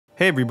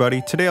Hey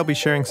everybody, today I'll be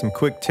sharing some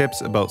quick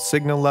tips about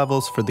signal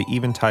levels for the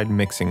Eventide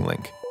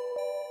MixingLink.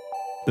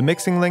 The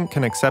MixingLink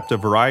can accept a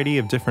variety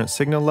of different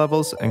signal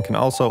levels and can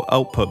also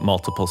output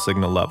multiple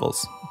signal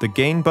levels. The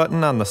gain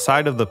button on the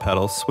side of the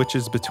pedal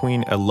switches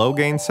between a low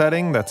gain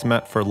setting that's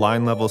meant for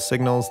line level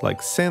signals like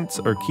synths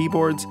or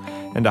keyboards,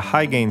 and a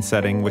high gain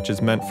setting which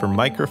is meant for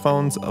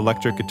microphones,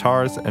 electric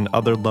guitars, and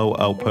other low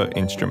output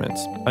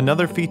instruments.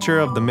 Another feature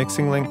of the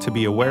MixingLink to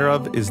be aware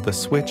of is the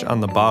switch on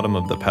the bottom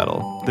of the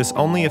pedal. This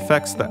only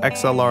affects the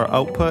XLR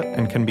output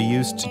and can be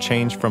used to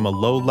change from a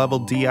low level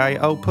DI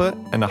output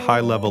and a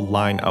high level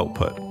line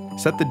output.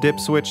 Set the dip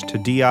switch to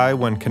DI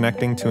when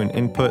connecting to an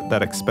input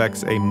that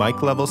expects a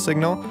mic level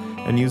signal,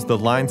 and use the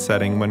line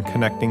setting when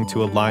connecting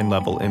to a line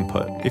level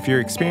input. If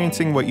you're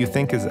experiencing what you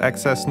think is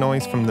excess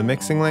noise from the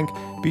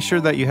MixingLink, be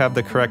sure that you have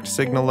the correct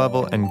signal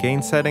level and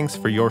gain settings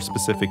for your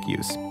specific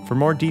use. For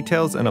more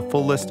details and a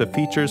full list of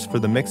features for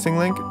the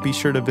MixingLink, be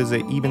sure to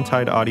visit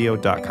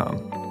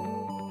eventideaudio.com.